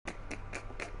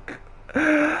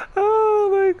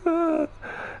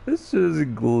This is a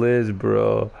glitch,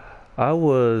 bro.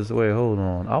 Wait, hold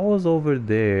on. I was over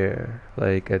there,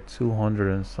 like at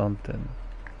 200 and something.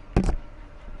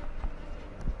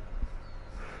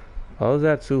 I was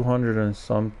at 200 and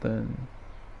something.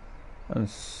 I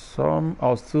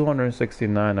was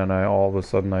 269 and all of a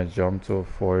sudden I jumped to a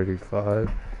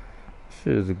 485.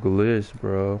 Shit is a glitch,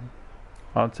 bro.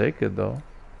 I'll take it though.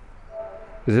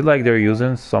 Is it like they're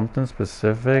using something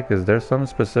specific? Is there something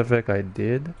specific I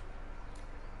did?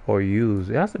 Or used?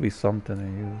 It has to be something I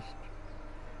used.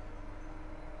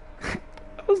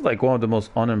 That was like one of the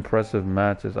most unimpressive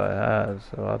matches I had,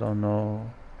 so I don't know.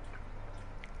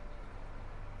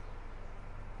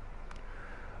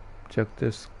 Check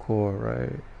this score,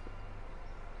 right?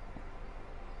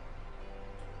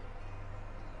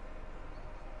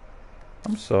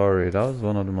 I'm sorry, that was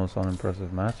one of the most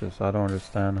unimpressive matches. I don't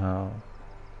understand how.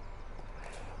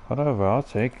 Whatever, I'll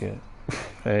take it.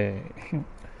 Hey.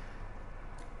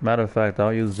 Matter of fact,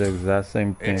 I'll use the exact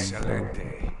same thing. So.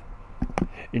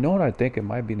 You know what I think? It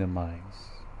might be the mines.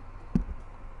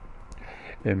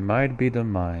 It might be the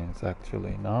mines,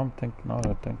 actually. Now that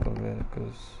I think of it,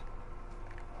 because...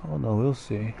 Oh no, we'll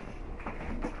see.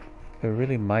 It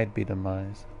really might be the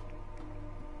mines.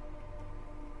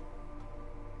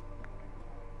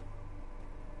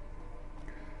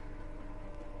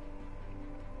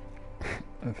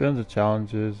 I feel the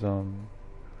challenges,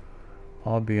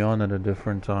 I'll be on at a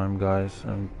different time, guys.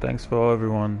 And thanks for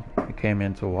everyone who came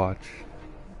in to watch.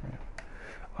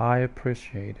 I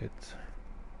appreciate it.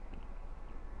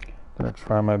 Gonna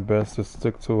try my best to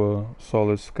stick to a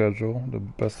solid schedule, the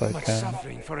best I can.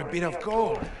 Suffering for a bit of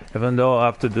gold. Even though I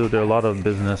have to do, there are a lot of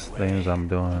business things I'm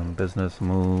doing, business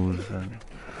moves, and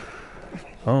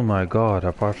oh my god,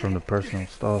 apart from the personal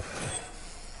stuff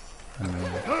and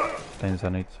things I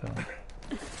need to,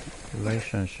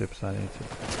 relationships I need to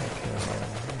take care of.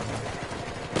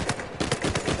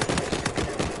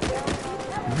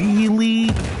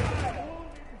 Really?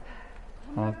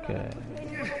 Okay.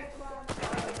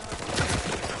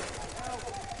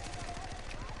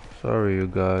 Sorry you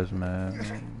guys,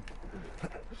 man.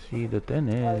 See, the thing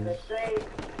is,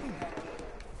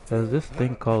 there's this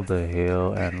thing called the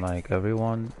hill, and like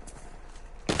everyone...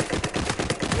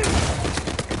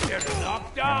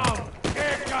 Knocked down!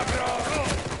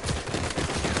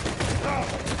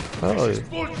 Oh,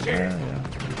 yeah.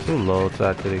 Too low to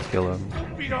actually kill him.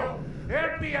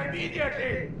 Help me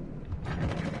immediately!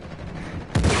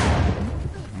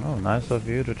 Oh, nice of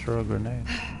you to throw a grenade.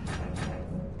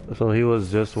 So he was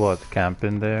just what,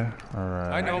 camping there?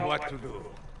 Alright. I know what to do.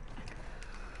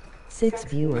 6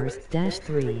 viewers,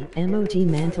 -3, MOG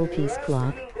mantelpiece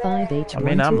clock, 5H12. I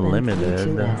mean, I'm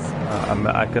limited.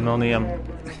 I can only,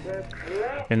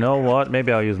 you know what?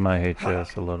 Maybe I'll use my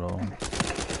HS a little.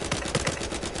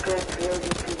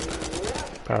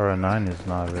 Power 9 is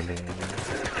not really...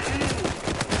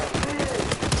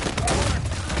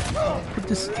 Look at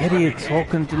this idiot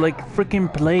talking to like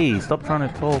freaking play. Stop trying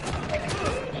to talk.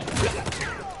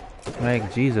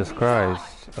 Like, Jesus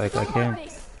Christ. Like, I can't...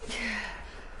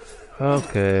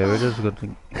 Okay, we're just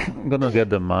gonna get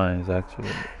the mines, actually.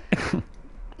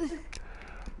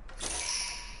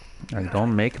 Like,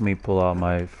 don't make me pull out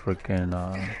my freaking,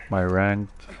 my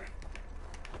ranked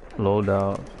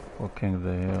loadout for King of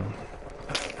the Hill.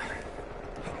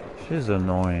 She's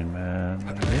annoying, man.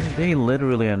 They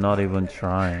literally are not even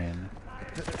trying.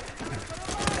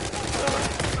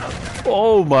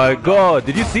 Oh my god,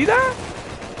 did you see that?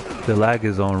 The lag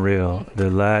is unreal.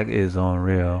 The lag is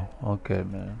unreal. Okay,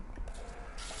 man.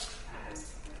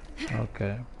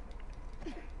 Okay.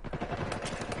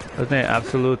 Isn't it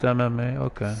absolute MMA?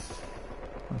 Okay.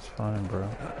 That's fine, bro.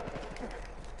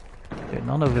 Okay,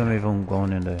 none of them even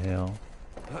going in the hill.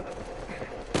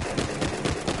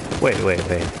 Wait.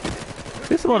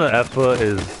 This one of Effa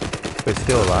is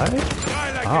still alive?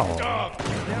 How?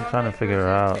 I'm trying to figure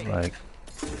out, like,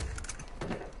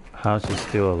 how she's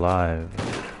still alive.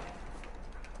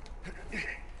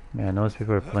 Man, those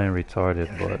people are playing retarded,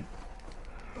 but...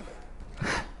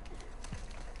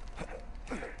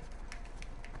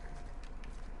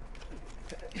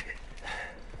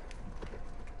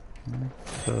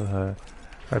 So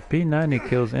her P90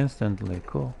 kills instantly,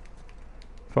 cool.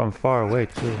 From far away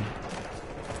too.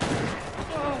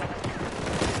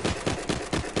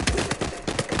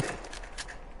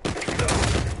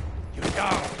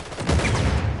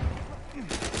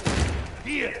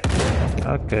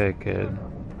 Okay, kid.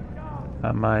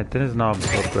 My thing is not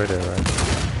upgraded,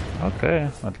 right? Okay,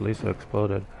 at least it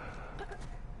exploded.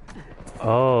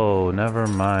 Oh, never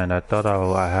mind. I thought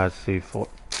I had C4.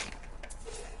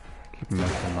 Keep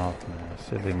messing up, man.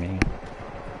 Silly me.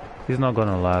 He's not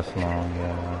gonna last long,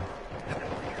 yeah.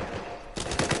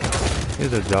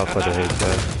 Here's a job for the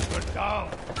HS. You're down.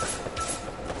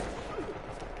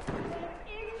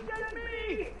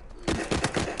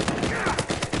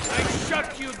 I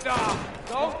shut you down.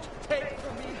 Don't take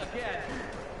from me again.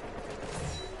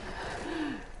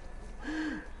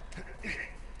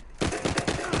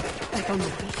 Back on my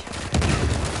feet.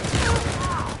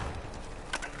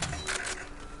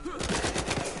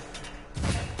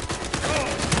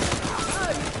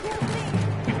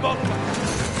 We both got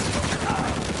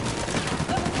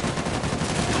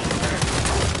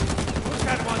Push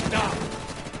that one down.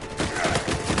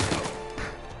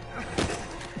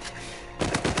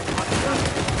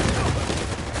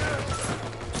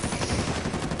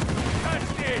 Touch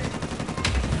this.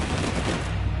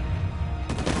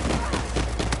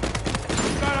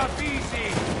 Got up easy.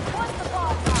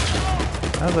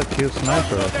 That's a cute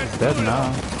sniper. He's dead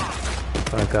now.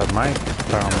 So I got my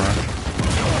camera.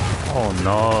 Oh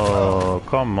no,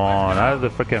 come on. That's the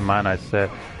freaking mine I said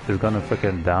is gonna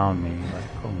freaking down me.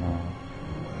 Like, come on.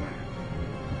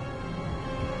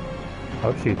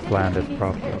 Hope she planned it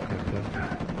properly. Okay, good.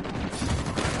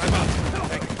 I'm up.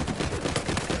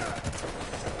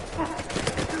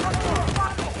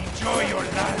 Enjoy your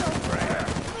last prayer.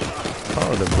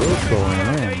 Oh, the brute's going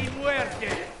in.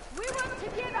 We work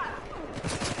together.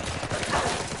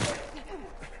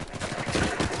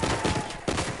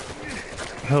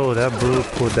 Oh, that brute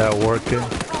put that work in. Oh, I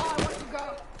want to go.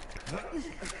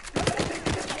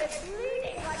 It's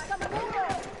bleeding like some bull.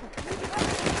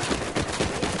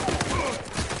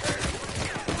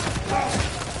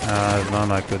 There's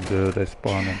nothing I could do. They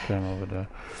spawned and came over there.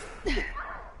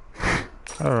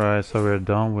 Alright, so we're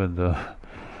done with the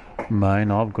mine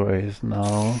upgrades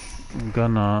now. I'm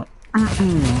gonna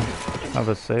have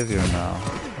a savior now.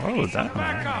 Oh, that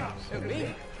man.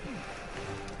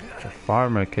 The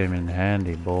farmer came in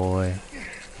handy, boy.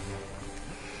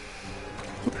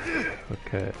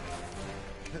 Okay.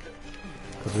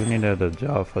 Because we needed a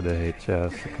job for the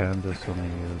HS. I can't just only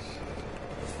use.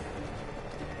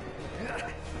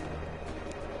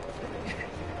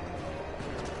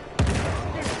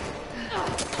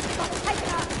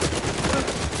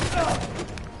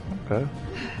 Okay.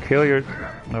 Kill your.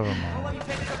 Never mind.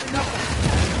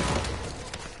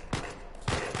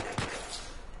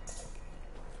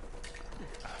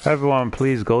 Everyone,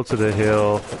 please go to the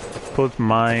hill. Put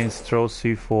mines, throw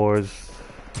C4s.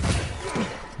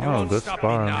 Oh, good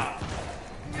spot.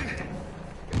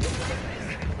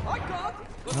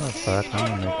 Oh, fuck, I'm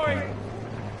gonna make one.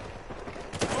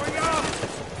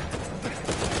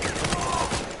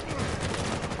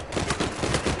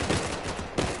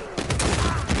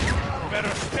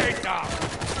 Better stay down.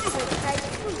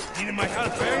 Needing my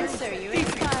help, eh? Sir, you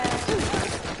inspired.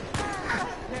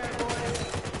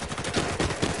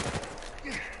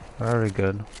 Very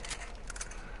good.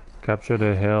 Capture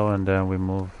the hill and then we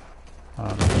move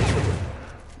on.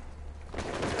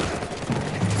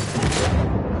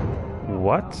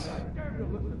 What?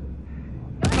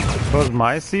 It was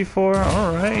my C4?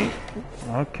 Alright.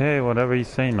 Okay, whatever you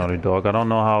say, Naughty Dog. I don't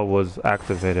know how it was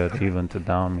activated even to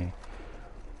down me.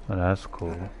 But that's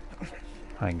cool.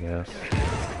 I guess.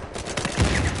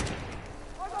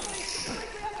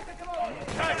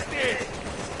 Touch this!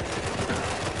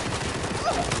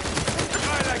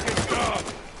 I like it dog.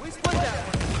 We split that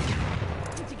one.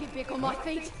 Need to get back on my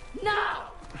feet.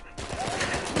 Now!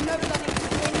 No bloody to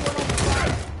anyone on the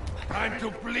road. Time to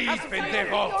bleed, Your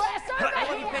pendejo. ass over I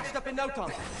want you here! patched up in no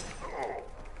time.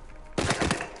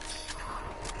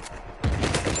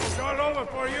 It's all over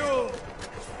for you.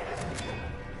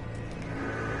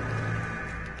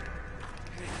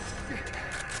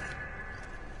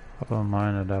 I don't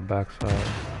mind at that backside.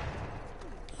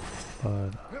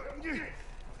 But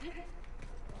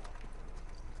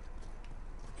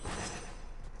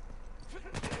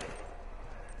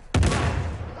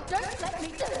Don't let me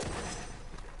do it!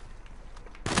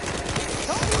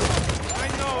 I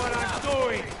know what I'm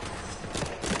doing.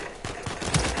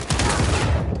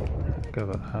 give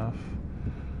it half.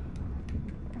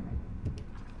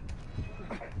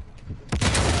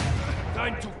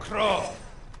 Time to crawl.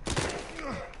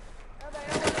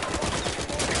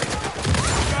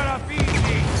 Gotta be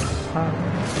easy.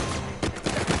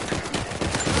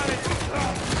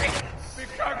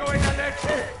 Chicago in the next.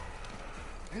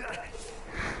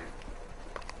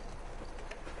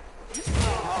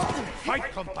 Fight,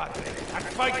 compadre, and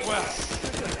fight well.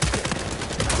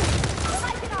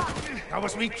 That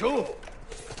was me too.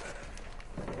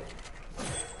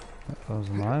 Those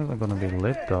mines are gonna be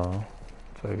lit though. I'll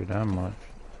tell you that much.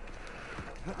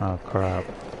 Oh crap.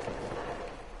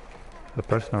 The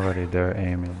person already there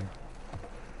aiming.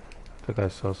 I think I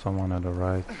saw someone at the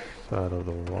right side of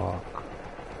the walk.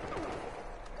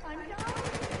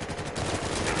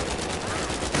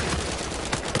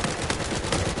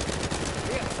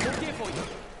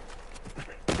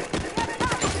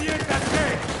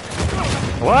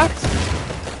 What?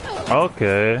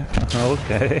 Okay.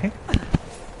 Okay.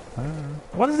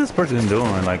 What is this person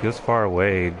doing? Like this far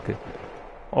away?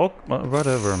 Oh,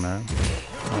 whatever, man.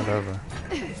 Whatever.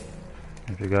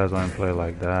 If you guys want to play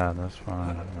like that, that's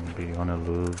fine. I'm gonna be on a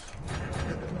lose.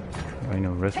 I ain't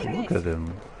no risk. Look at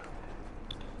him.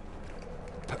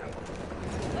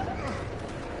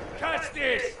 Catch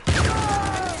this!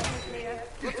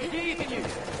 Vete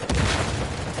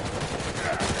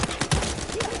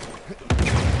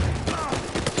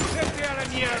a la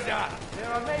mierda! There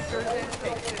are makers and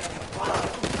takers.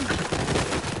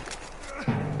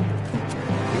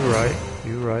 You're right.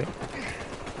 You're right.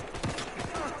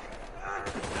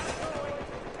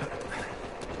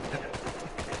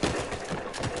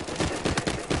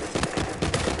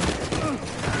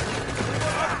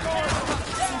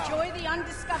 Enjoy the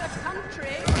undiscovered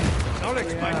country.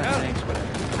 Alex, my help!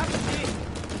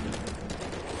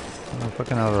 Oh,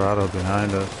 fucking Alvarado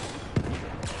behind us.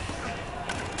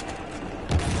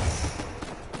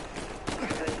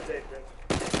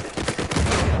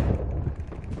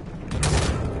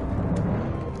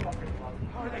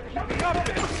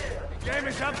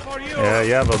 Yeah,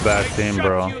 you have a bad team,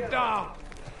 bro.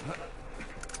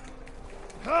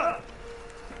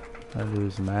 That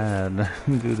dude's mad.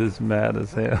 Dude is mad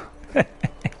as hell.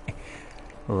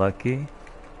 Lucky?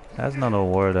 That's not a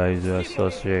word I usually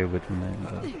associate with me.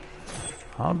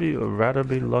 I'd rather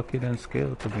be lucky than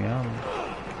skilled, to be honest.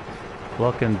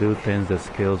 Luck can do things that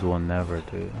skills will never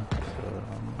do. So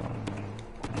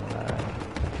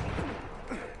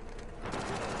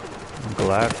I'm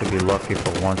glad to be lucky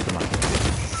for once in my life.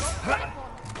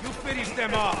 You finish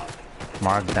them off.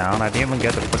 Mark down. I didn't even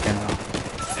get the fucking.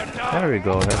 There we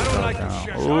go. Let's go down.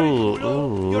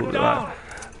 Ooh.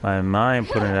 My mind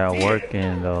putting that work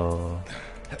in though.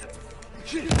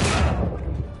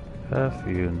 F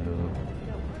you, noob.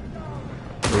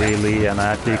 Really? And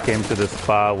I actually came to the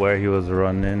spot where he was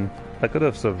running. I could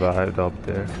have survived up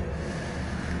there.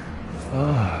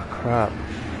 Oh crap.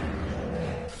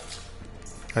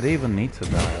 I didn't even need to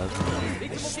die.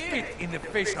 Spit in the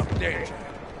face of danger.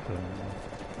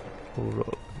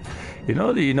 You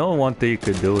know one thing you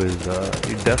could do is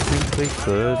you definitely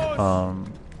could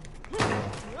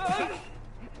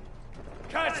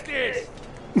Catch this!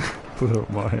 put up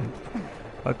mine.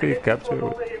 How can you capture it?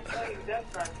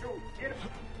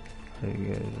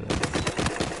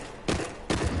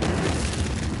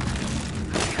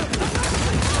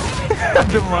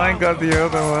 The mine got the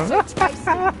other one.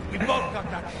 We both got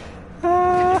that.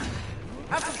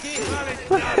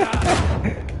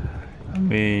 I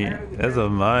mean, there's a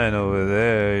mine over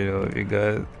there, you know, you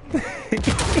guys. We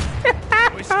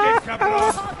escaped,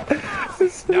 cabros.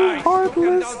 It's so Nice.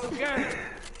 heartless. Down together.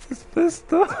 It's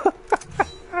pissed off.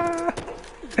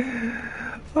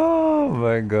 Oh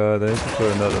my god, I need to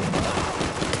put another mine.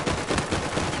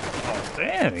 Oh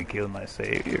damn, he killed my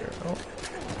savior. Oh.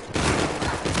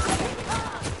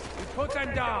 Put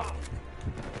them down.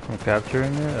 I'm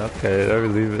capturing it? Okay, let me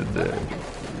leave it there.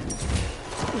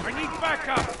 I need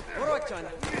backup. All right,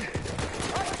 China.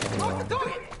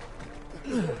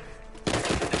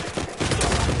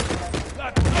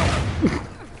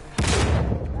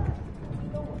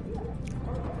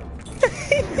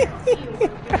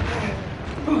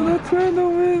 I'm not trying to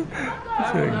win.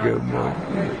 It's a good one.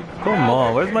 Come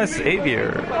on, where's my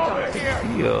savior?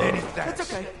 Yo. That's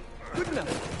okay. Good enough.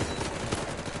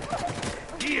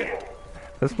 Here.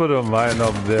 Let's put a mine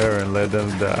up there and let them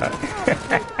die.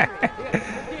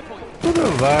 Put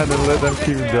a mine and let them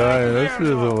keep dying. This is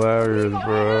hilarious,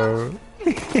 bro.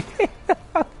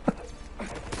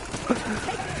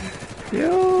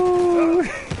 Yo.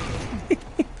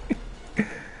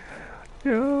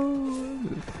 Yo.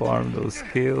 Farm those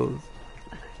kills.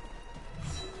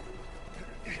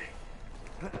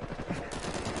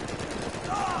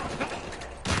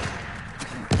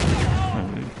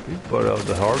 We put out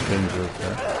the harbingers,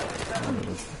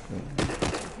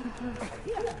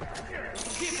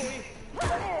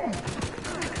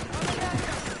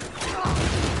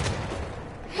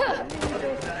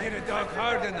 Hit a dog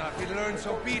hard enough, he learns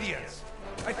obedience.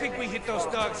 I think we hit those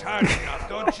dogs hard enough,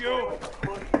 don't you?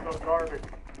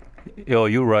 Yo,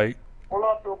 you right. We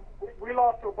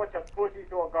lost to a bunch of pussies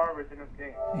doing garbage in this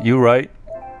game. You right.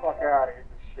 Fuck out of here,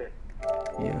 this shit.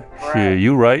 Yeah. Shit,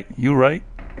 you right. You right.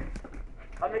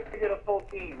 I need to get a full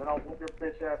team and I'll whoop your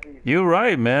bitch ass easy. You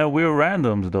right, man. We're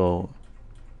randoms though.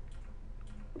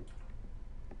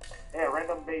 Yeah,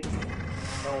 random bait.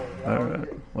 No, Alright.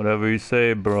 Whatever you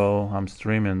say, bro. I'm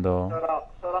streaming though.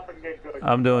 Shut up and get good.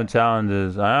 I'm doing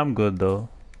challenges. I am good though.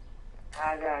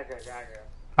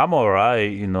 I'm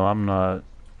alright, you know, I'm not.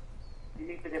 You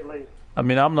need to get lazy. I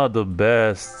mean, I'm not the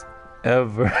best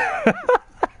ever.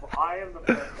 I am the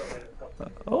best of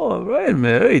it. All right,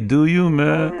 man. Hey, do you, The only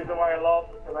man? reason why I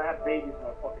lost is because I had babies in my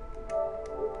fucking team.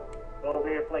 So over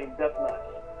here playing deathmatch.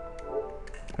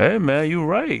 Hey, man, you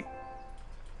right.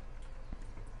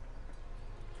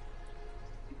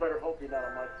 You better hope you're not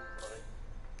on my team,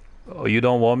 buddy. Oh, you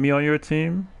don't want me on your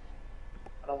team?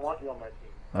 I don't want you on my team.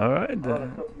 All right, I want to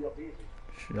then. cook you up easy.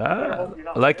 Ah,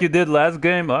 like you did last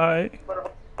game. All right. You better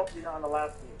hope you're not on the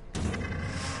last team.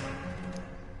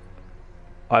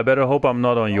 I better hope I'm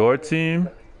not on your team.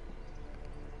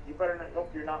 You better not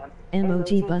hope you're not on.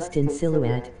 Emoji Bustin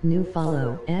Silhouette, new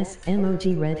follow, S,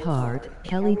 Emoji Red Heart,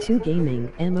 Kelly2 Gaming,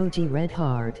 Emoji Red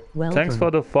Heart, welcome. Thanks for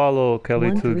the follow,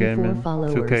 Kelly2 Gaming,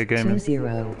 2K Gaming.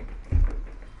 20.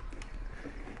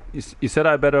 You said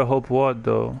I better hope what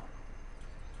though?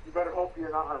 You better hope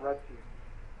you're not on red team.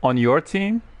 On your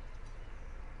team?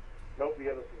 Nope,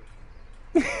 the other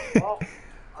team. Well,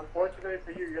 unfortunately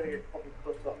for you, you're gonna get fucking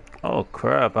clipped up. Oh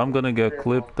crap! I'm gonna get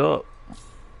clipped up.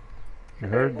 You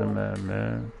heard the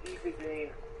man. Easy game.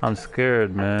 I'm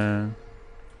scared, man.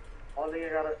 Only thing I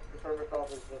gotta concern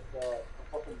myself is just a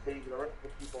fucking baby. The rest of the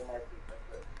people on my team.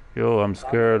 That's it. Yo, I'm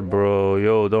scared, bro.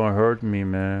 Yo, don't hurt me,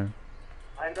 man.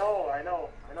 I know. I know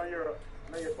you're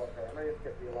butthurt. I know you're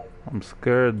scared for your life. I'm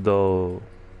scared though.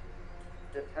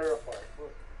 You're terrified. Of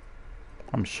course.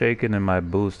 I'm shaking in my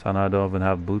boots and I don't even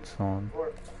have boots on. Of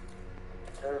course.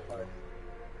 Terrified.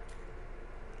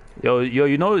 Yo,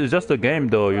 you know it's just a game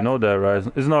though. You know that, right?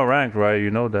 It's not ranked, right?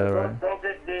 You know that, right? Don't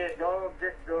get dead. Don't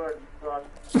get good, son.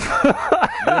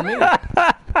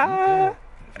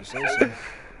 If you say so.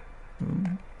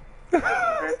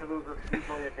 Prepare to lose this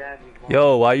people again.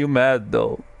 Yo, why you mad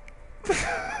though? I just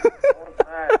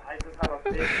had a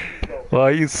big ego. Why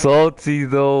are you salty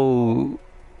though?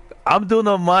 I'm doing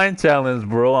a mine challenge,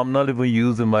 bro. I'm not even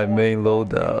using my main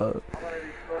loadout.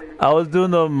 I was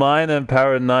doing a mine and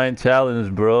para 9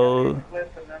 challenge, bro.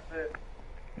 Clips and that's it.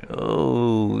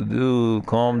 Oh, dude,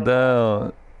 calm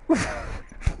down. There's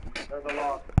a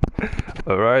lot.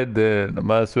 Alright then, I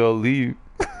might as well leave.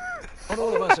 Not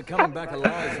all of us are coming back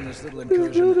alive from this little This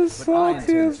incursion, dude is but I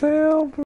salty intend as to. hell, bro.